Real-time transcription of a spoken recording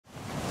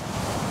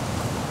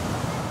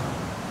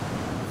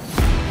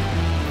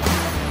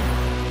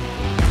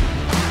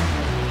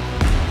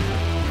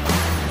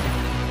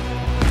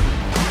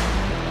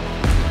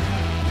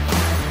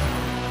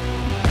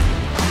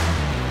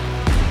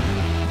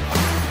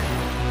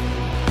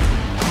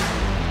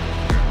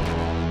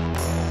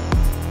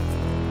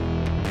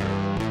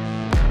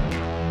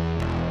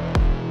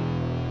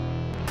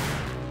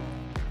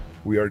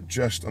We are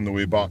just on the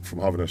way back from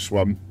having a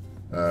swim.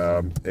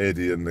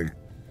 Eddie and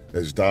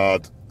his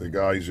dad, the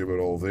guys who were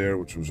all there,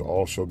 which was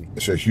awesome.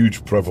 It's a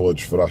huge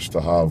privilege for us to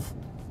have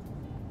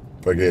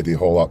Big Eddie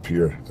Hall up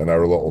here in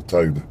our little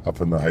town, up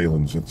in the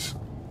Highlands. It's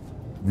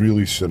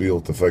really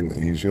surreal to think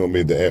that he's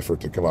made the effort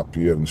to come up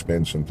here and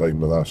spend some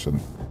time with us. And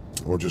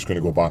we're just going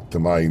to go back to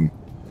mine,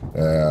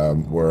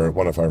 where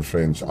one of our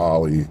friends,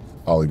 Ali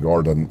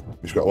Gordon,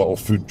 he's got a little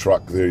food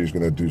truck there. He's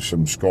going to do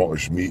some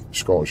Scottish meat,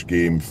 Scottish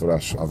game for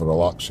us, have a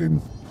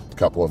relaxing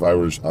couple of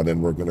hours, and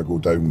then we're going to go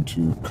down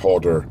to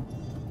Codder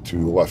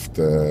to lift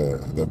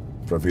the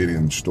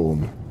Bavarian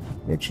stone,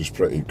 which is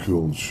pretty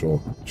cool.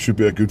 So should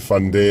be a good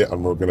fun day,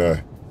 and we're going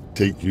to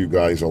take you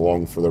guys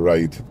along for the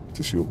ride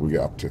to see what we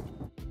get up to.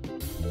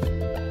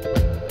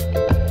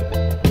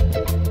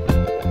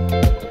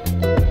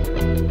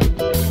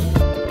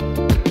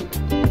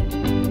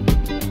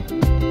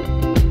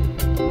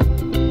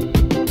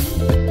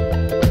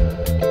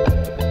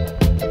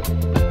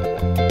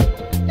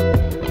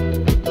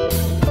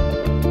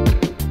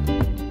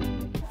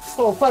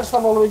 So first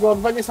of all, we got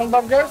venison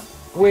burger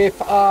with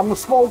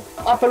smoked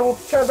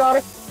applewood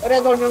cheddar,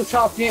 red onion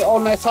chutney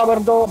on a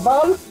sourdough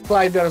bun,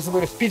 sliders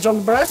with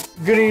pigeon breast,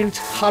 grilled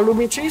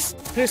halloumi cheese,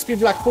 crispy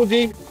black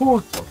pudding,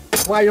 pulled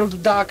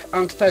wild duck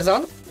and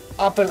pheasant,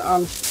 apple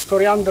and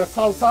coriander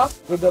salsa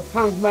with the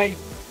handmade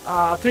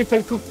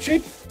triple cooked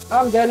chip.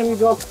 And then we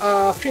got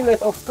a fillet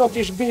of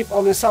Scottish beef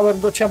on a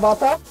sourdough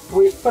ciabatta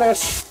with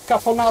fresh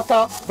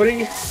caponata,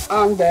 brie,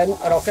 and then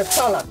rocket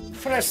salad.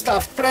 Fresh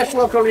stuff, fresh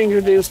local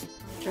ingredients.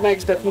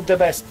 Makes the food the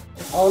best.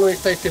 Always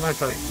tasty, my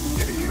friend.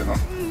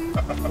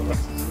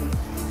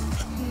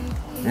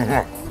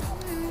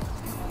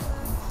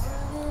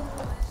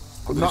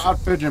 I've not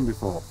had pigeon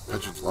before.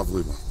 Pigeon's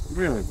lovely, man.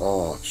 Really?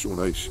 Oh, it's so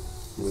nice.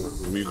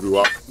 When we grew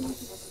up, we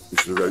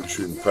used to go out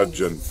shooting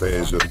pigeon,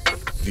 pheasant,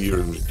 deer,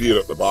 and there's deer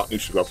at the back. We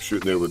used to go up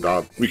shooting there with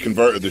Dad. We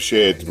converted the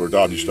shed where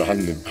Dad used to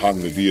hang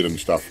the deer and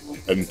stuff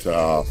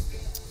into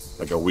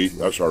like a weight.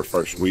 That's our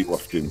first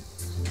weightlifting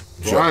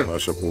Right. I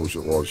suppose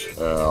it was.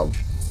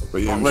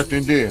 But yeah,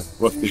 Lifting deer.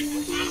 put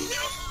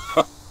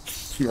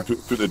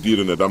the deer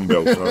in the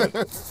dumbbells. Right?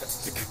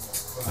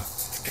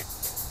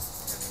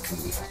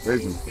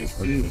 Pigeon.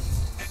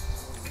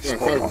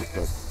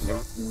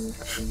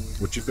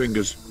 With your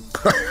fingers.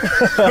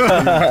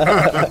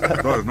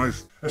 That is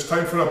nice. It's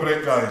time for a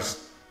break,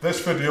 guys. This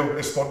video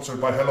is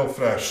sponsored by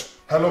HelloFresh.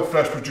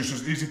 HelloFresh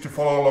produces easy to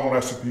follow along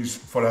recipes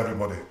for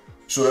everybody.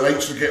 So the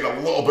nights are getting a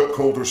little bit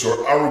colder,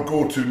 so our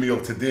go-to meal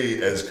today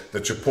is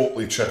the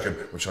chipotle chicken,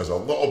 which has a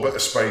little bit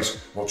of spice,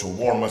 which will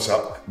warm us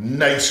up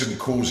nice and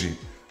cozy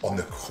on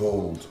the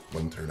cold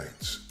winter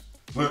nights.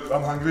 Look,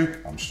 I'm hungry.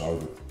 I'm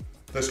starving.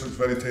 This looks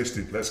very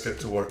tasty. Let's get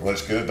to work.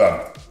 Let's get it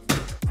done.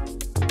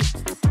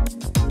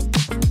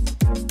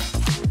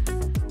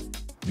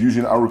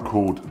 Using our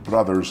code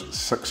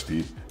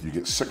BROTHERS60, you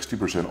get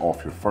 60%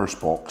 off your first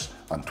box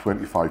and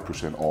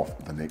 25% off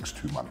the next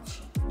 2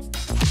 months.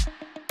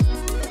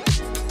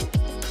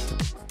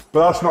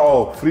 But that's not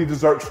all. Free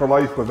desserts for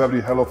life with every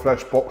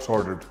HelloFresh box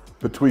ordered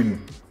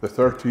between the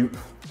 13th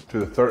to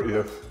the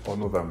 30th of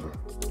November.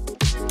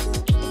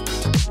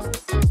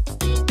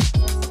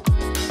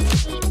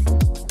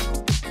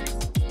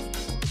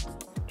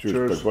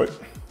 Cheers, big boy.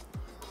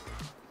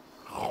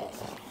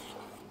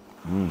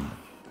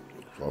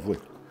 Lovely.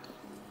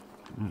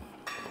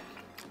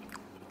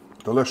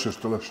 Delicious,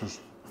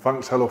 delicious.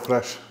 Thanks,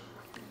 HelloFresh.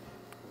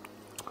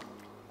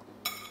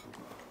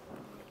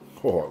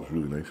 Oh, that was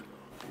really nice.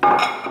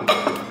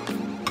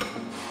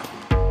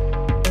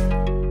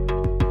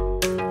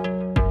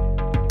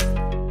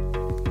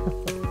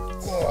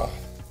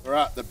 We're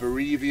at the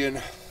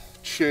Bavarian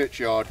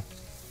churchyard.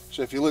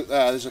 So if you look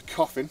there, there's a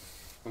coffin.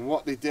 And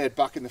what they did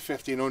back in the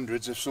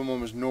 1500s, if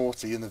someone was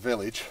naughty in the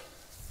village,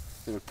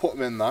 they would put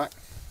them in that,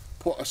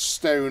 put a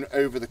stone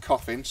over the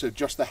coffin so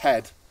just the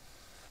head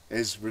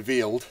is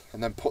revealed,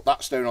 and then put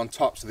that stone on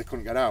top so they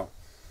couldn't get out.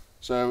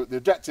 So the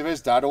objective is,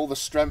 Dad, all the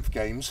strength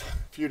games,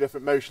 a few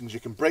different motions.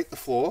 You can break the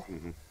floor,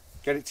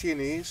 get it to your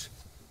knees,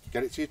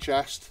 get it to your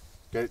chest,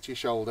 get it to your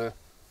shoulder,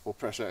 or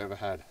press it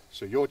overhead.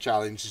 So your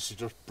challenge is to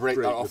just break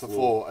that off the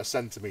floor a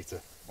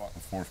centimetre. Back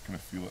and forth, can I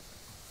feel it?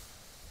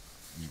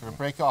 Just gonna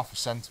break it off a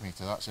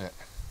centimetre, that's it.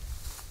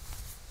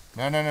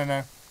 No, no, no,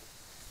 no.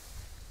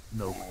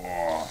 No.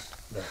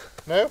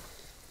 No?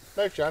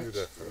 No chance.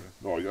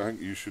 No, I think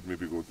you should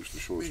maybe go just to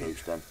show us how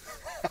it's done.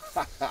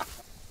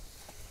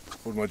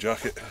 Hold my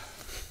jacket.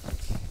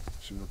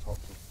 See the top.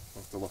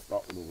 I'll have to lift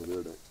that one over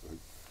there next, I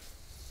think.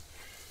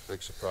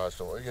 Big surprise.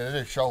 So what are you going to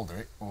do? Shoulder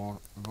it or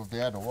above the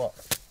head or what?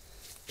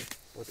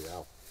 Bloody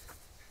hell.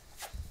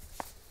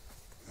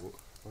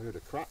 I heard a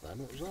crack then.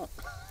 What was that?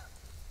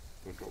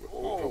 Don't drop it,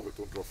 don't drop it,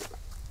 don't drop it.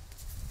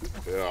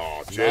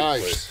 Yeah,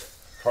 gently. Nice.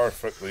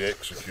 Perfectly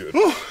executed.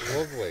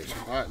 Lovely.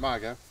 Alright, my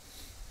go.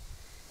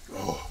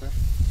 Oh.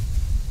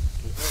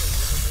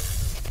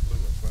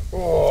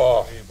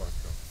 Oh.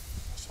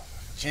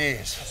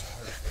 Jeez.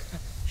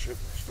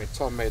 I mean,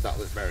 Tom made that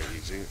look very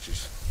easy, which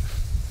is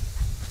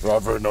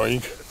Rather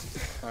annoying.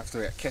 I have to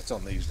get kit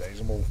on these days.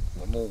 I'm all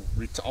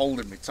old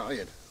and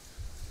retired.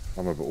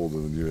 I'm a bit older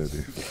than you,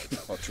 Eddie.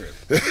 Oh, true.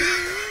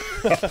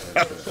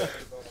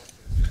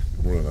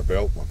 More than a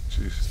belt, man.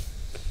 Jeez.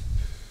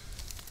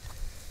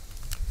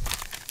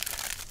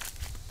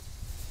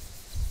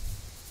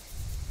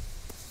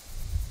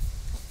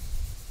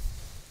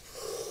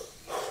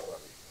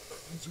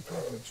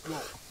 Let's go.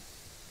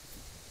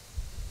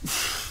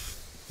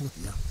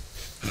 Yeah.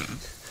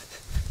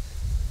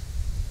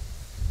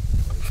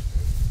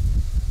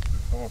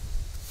 Come on.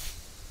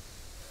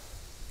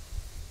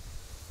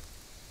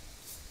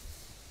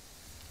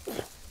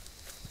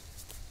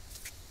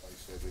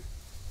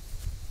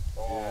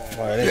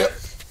 Yep.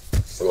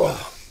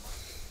 Oh.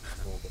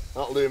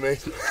 That'll do me.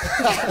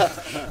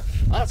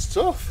 That's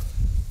tough.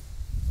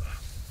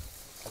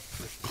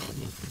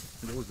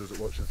 He always does it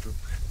watching through.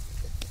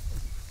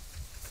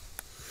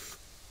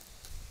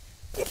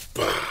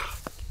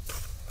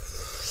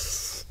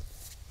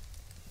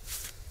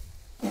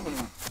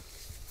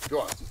 Go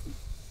on.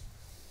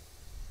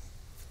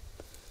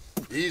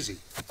 Easy.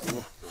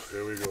 Oh,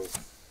 here we go.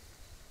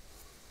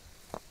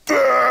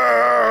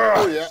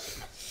 Oh yeah.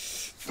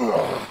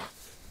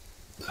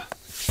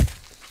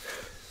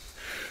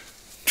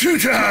 2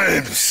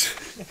 times.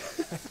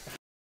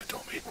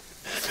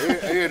 I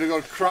heard to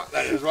go crack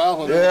that as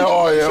well. Yeah,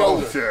 oh yeah.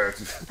 Shoulder. Yeah,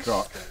 just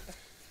crack.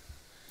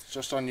 It's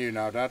just on you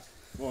now, Dad.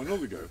 Well, no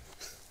we go.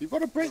 You've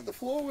got to break the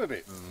floor with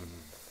it.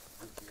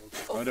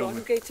 I don't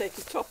think he take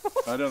his top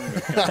off. I don't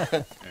think I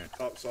can. Yeah.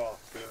 Tops off.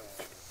 Yeah.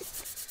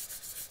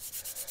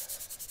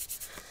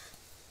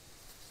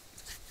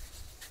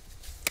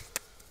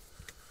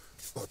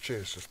 Oh,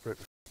 cheers, just break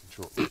the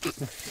short.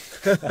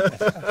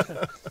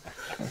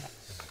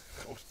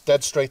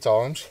 Dead straight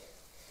arms.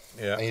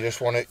 Yeah. And you just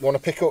want to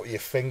pick up your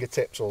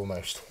fingertips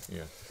almost.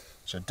 Yeah.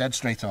 So dead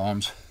straight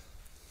arms.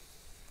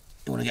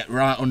 You want to get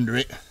right under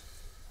it.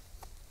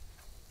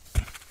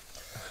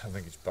 I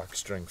think it's back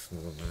strength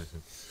more than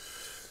anything.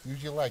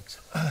 Use your legs.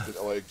 Get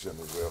the legs in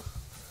as well.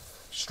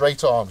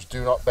 Straight arms.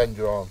 Do not bend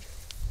your arms.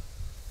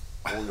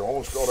 Oh, you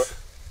almost got it.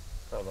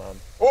 Come on.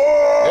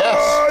 Oh!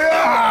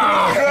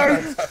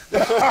 Yes!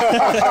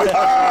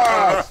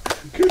 Yeah!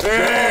 Good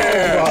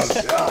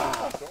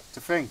job! To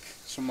think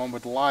someone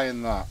would lie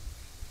in that.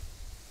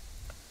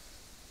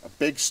 A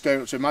big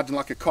stone, so imagine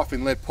like a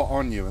coffin lid put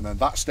on you and then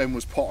that stone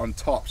was put on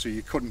top so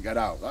you couldn't get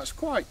out. That's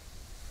quite...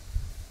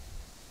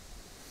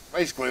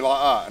 Basically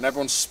like that, and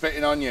everyone's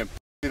spitting on you,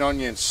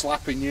 and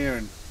slapping you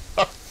and...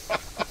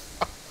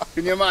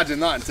 Can you imagine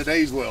that in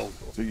today's world?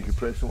 So you can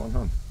press it on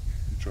hand?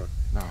 You try.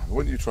 Nah,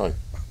 why don't you try?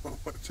 I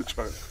want to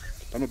try it.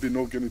 I'm not being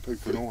no guinea pig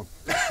for no one.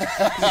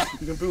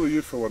 You can bully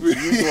you for one. So you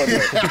go in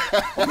there.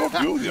 I'm not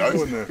bullying you.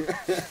 Go in there.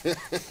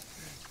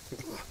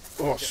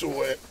 Oh, so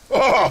wet.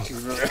 Oh!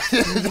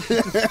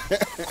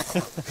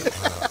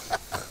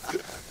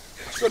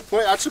 Good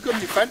point. That's a good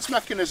defence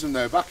mechanism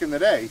though, back in the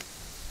day.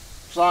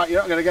 It's like, you're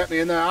not going to get me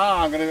in there,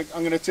 I'm going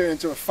to turn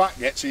into a fat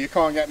git so you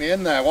can't get me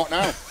in there, what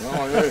now?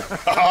 Oh, yeah.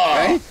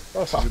 Hey?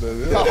 That's a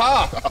good idea.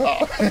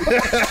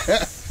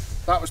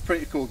 That was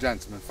pretty cool,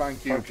 gentlemen.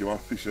 Thank you. Thank you, man.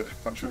 Appreciate it.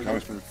 Thanks for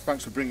coming.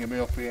 Thanks for bringing me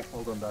up here.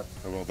 Well done, Dad.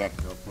 Oh, well done.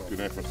 Good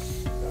effort.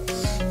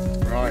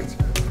 Right.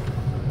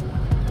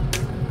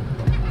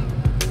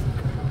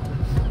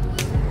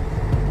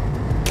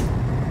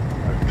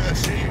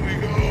 Yes, here we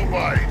go,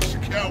 boys.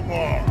 Come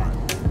on.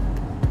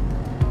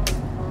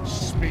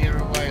 Spear a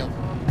whale.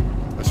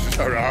 This is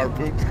our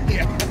harpoon.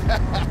 Yeah.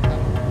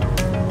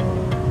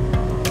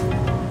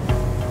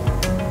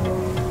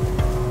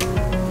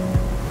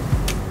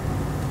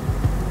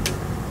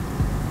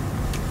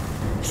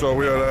 So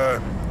we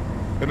are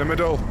in the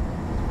middle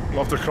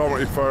of the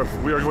Cromarty Firth.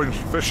 We are going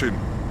fishing.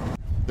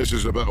 This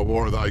is a bit of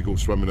water that I go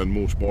swimming in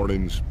most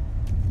mornings,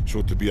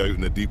 so to be out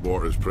in the deep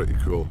water is pretty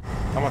cool.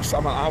 I'm an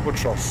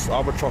albatross.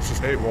 Albatrosses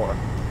hate water.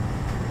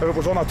 If it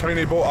was on a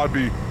tiny boat, I'd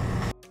be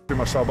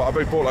myself, but a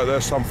big boat like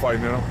this, I'm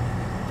fine, you know.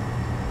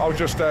 I'll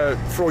just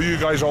throw you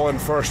guys all in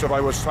first if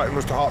I was something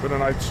was to happen,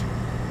 and I'd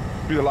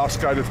be the last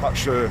guy to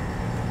touch the...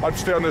 I'd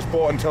stay on this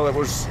boat until it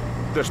was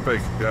this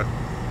big, yeah.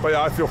 But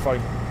yeah, I feel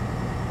fine.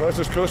 But this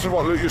is cool. This is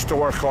what Luke used to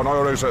work on,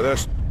 oil rigs like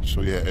this.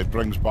 So yeah, it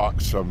brings back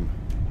some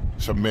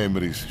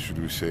memories, should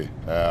we say.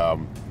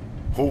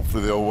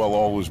 Hopefully there will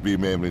always be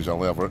memories. I'll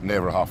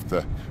never have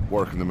to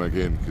work on them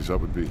again, because that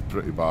would be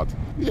pretty bad.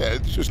 Yeah,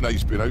 it's just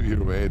nice being out here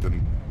with Ed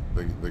and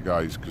the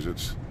guys, because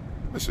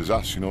this is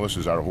us, you know. This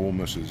is our home.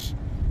 This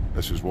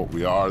is what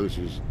we are. This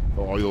is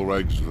the oil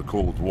rigs, the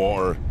cold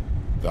water,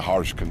 the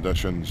harsh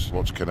conditions,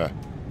 what's kind of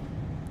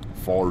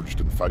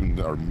forged and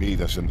found or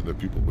made us into the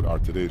people we are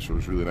today. So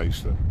it's really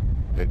nice that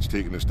Ed's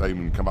taken his time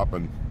and come up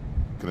and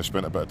kind of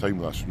spent a bit of time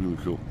with us. Really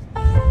cool.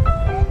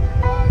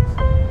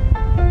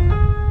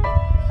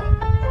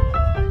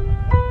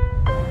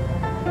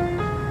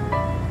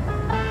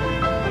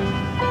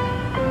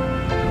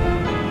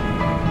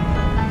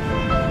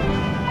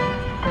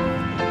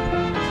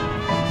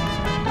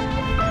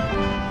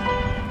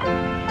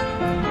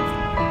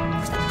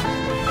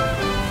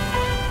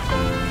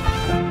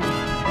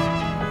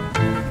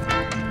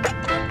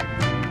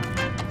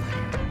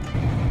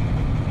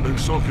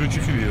 good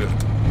you can eat it.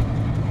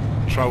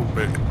 Trout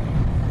bait.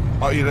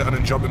 I eat it and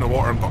then jump in the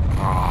water and go,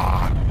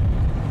 ah.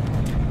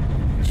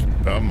 It's a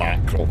bit of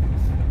mackerel.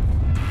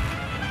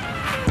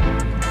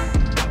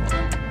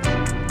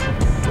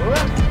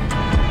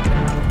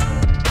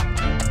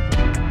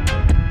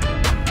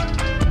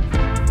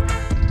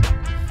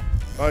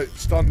 Right,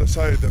 stand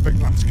aside, the big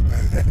lad's coming.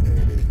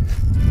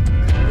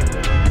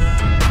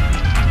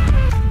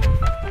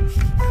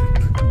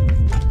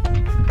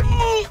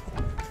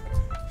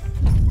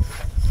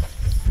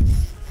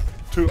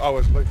 2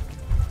 hours late.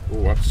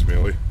 Oh, that's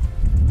smelly.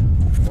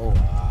 Oh,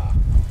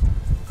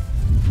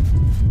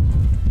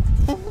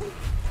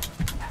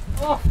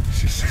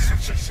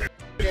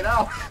 get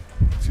out.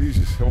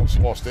 Jesus, I almost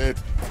lost Ed.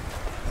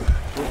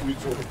 Don't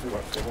reach over too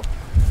much, Tom.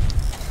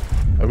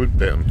 I wouldn't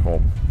bet on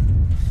Tom.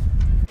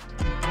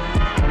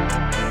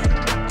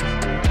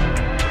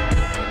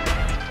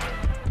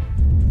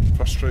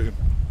 Frustrating.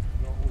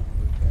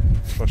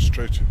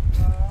 Frustrating.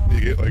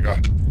 You get like a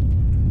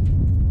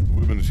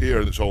woman's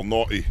hair that's all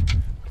naughty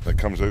that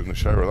comes out in the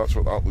shower. That's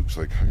what that looks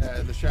like.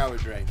 Yeah, the shower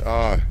drain.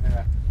 Ah,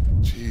 Yeah.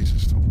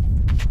 Jesus, Tom.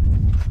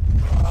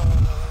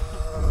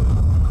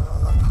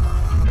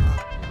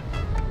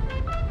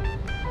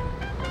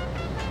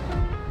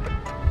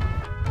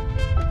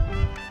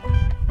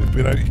 We've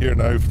been out here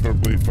now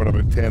probably for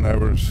about 10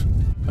 hours.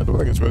 I don't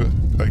think it's about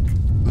like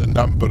the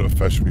number of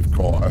fish we've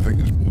caught. I think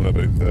it's more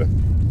about the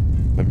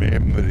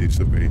memories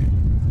that we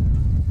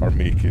are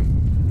making.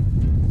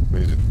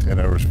 Amazing, 10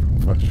 hours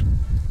for fish.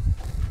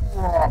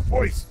 Oh,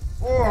 boys!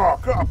 Oh,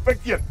 got a big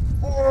one!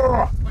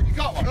 Oh, Well, you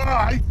got one.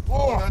 aye!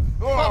 Oh,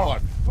 Got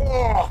one.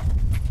 oh,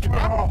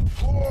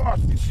 oh,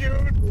 it's huge!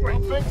 How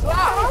big's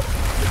that?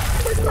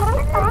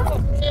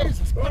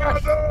 Jesus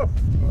Christ. Oh, no!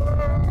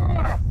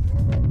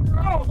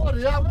 Oh,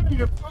 bloody hell,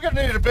 we're going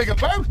to need a bigger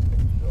boat.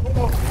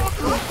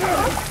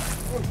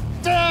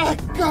 There,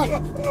 God.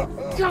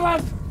 Come on. Come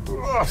on.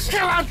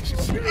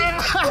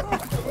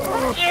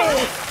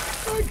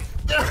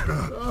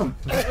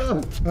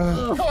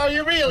 Oh, are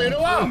you reeling or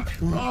what?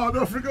 Oh,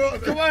 no, I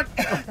forgot! Come on.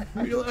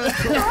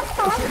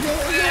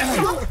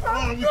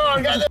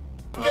 Oh, get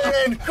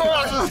in. Come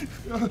on.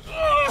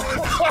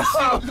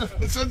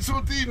 It's in so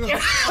deep!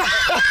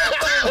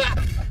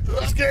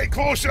 Let's get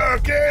closer!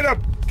 Get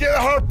him! Get a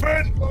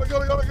harpoon!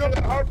 Got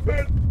a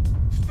harpoon!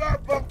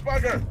 Stop that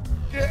bugger!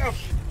 Get him!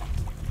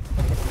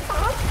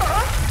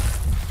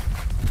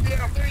 Get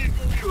him! There you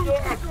go! You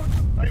got him!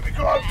 Right, we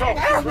got him, Tom!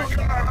 We got him!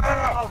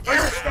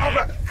 Right, stop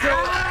it!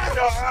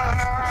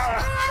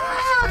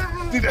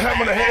 Need to hit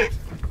him on the head!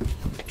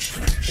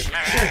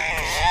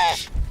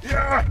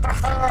 Yeah!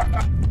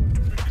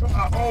 We got a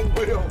whole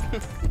whale!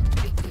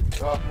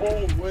 A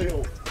whole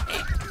whale!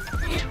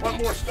 One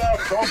more stab,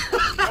 Tom!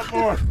 One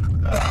more!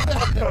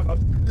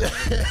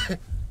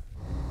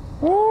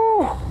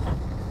 Woo!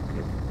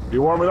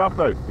 You warming up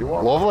now? You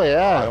warm? Lovely,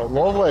 yeah.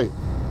 Lovely.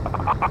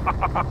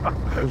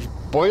 It's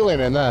boiling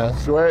in there.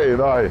 Sweaty,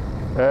 aye.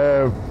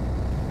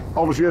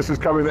 Obviously, this is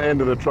coming to the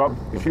end of the trip.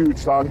 A huge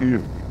thank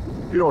you,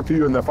 to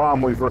you and the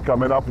family for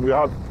coming up. We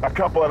had a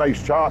couple of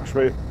nice chats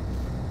with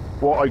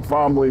what like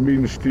family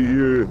means to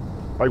you,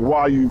 like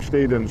why you've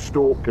stayed in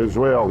Stoke as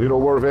well.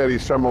 We're very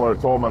similar,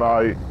 Tom and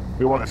I.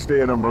 We want to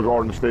stay in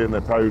Invergordon and stay in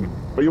the town.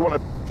 But you want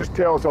to just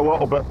tell us a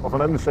little bit of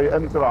an insight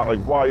into that, like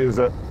why is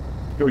it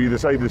you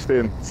decided to stay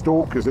in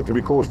Stoke? Is it to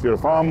be close to your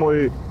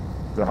family,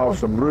 to have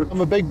some roots?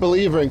 I'm a big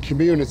believer in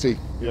community.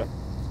 Yeah.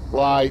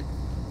 Like,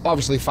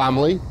 obviously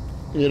family,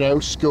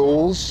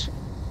 schools,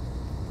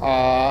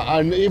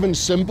 and even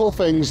simple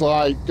things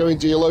like going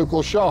to your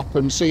local shop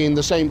and seeing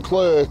the same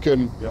clerk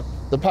and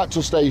the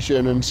petrol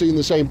station and seeing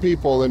the same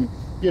people, and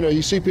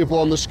you see people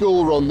on the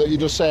school run that you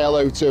just say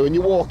hello to, and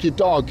you walk your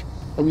dog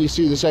and you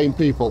see the same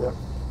people.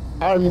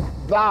 And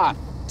that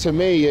to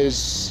me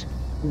is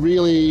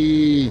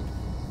really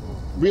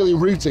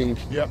rooting.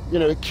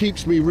 It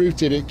keeps me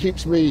rooted, it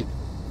keeps me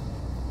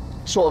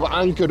sort of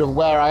anchored of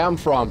where I am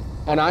from.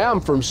 And I am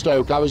from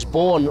Stoke. I was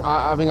born,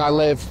 I think I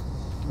live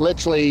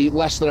literally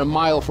less than a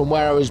mile from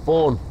where I was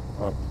born.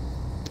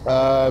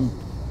 And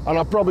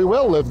I probably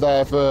will live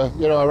there for,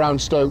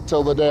 around Stoke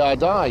till the day I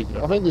die.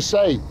 I think they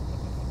say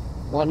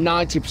like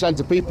 90%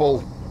 of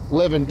people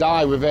live and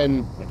die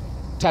within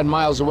 10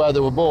 miles of where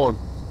they were born.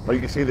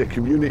 Like you say, the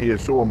community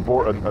is so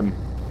important, and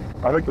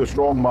I think the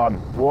strongman,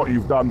 what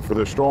you've done for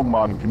the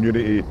strongman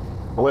community,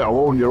 let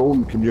alone your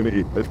own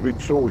community, it's been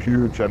so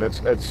huge, and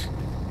it's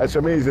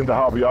amazing to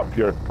have you up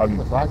here.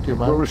 And thank you,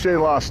 man. We were saying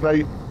last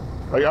night,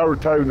 like our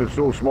town is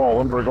so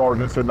small,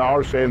 Invergordon, it's in the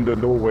arse end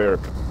of nowhere.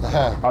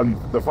 And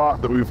the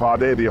fact that we've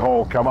had Eddie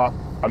Hall come up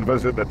and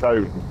visit the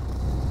town,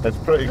 it's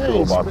pretty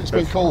cool, man. It's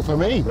been cool for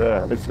me.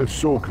 Yeah, it's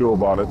so cool,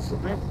 man. All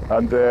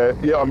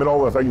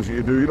the things that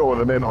you do,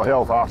 the mental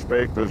health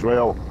aspect as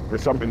well,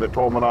 is something that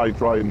Tom and I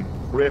try and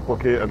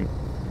replicate, and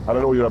I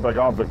know you're a big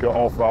advocate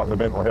of that, the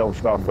mental health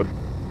stuff, and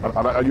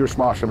you're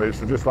smashing it.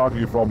 So just thank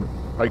you from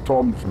like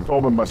Tom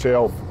and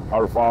myself,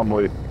 our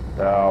family.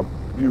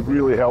 You've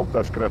really helped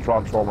us kind of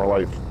transform our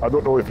lives. I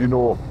don't know if you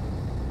know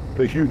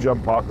the huge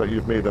impact that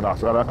you've made in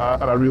us, and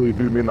I really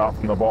do mean that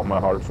from the bottom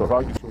of my heart. So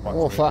thank you so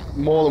much. Well,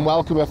 more than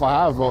welcome if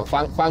I have. But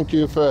thank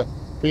you for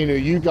being who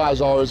you guys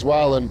are as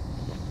well. And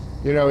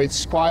you know,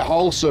 it's quite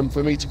wholesome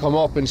for me to come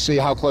up and see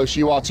how close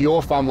you are to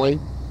your family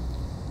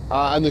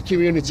and the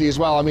community as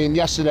well. I mean,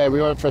 yesterday we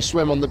went for a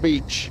swim on the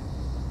beach,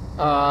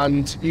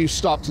 and you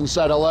stopped and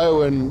said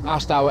hello and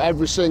asked how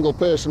every single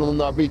person on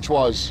that beach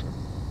was.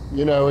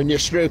 You know, and you're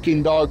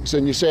stroking dogs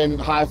and you're saying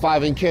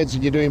high-fiving kids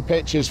and you're doing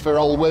pictures for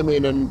old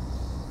women, and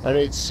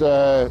it's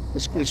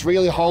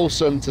really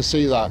wholesome to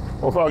see that.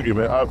 Well, thank you,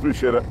 mate. I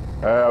appreciate it.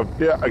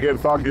 Yeah, again,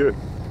 thank you.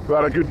 We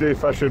had a good day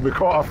fishing. We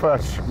caught a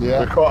fish.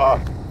 Yeah. We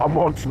caught a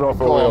monster off a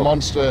Got whale. a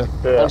monster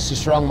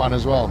strongman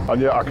as well.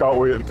 And yeah, I can't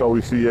wait until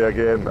we see you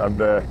again. And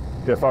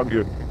yeah, thank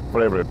you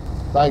for everything.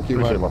 Thank you,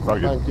 Appreciate mate. it,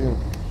 man. Thank you. Thank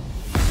you.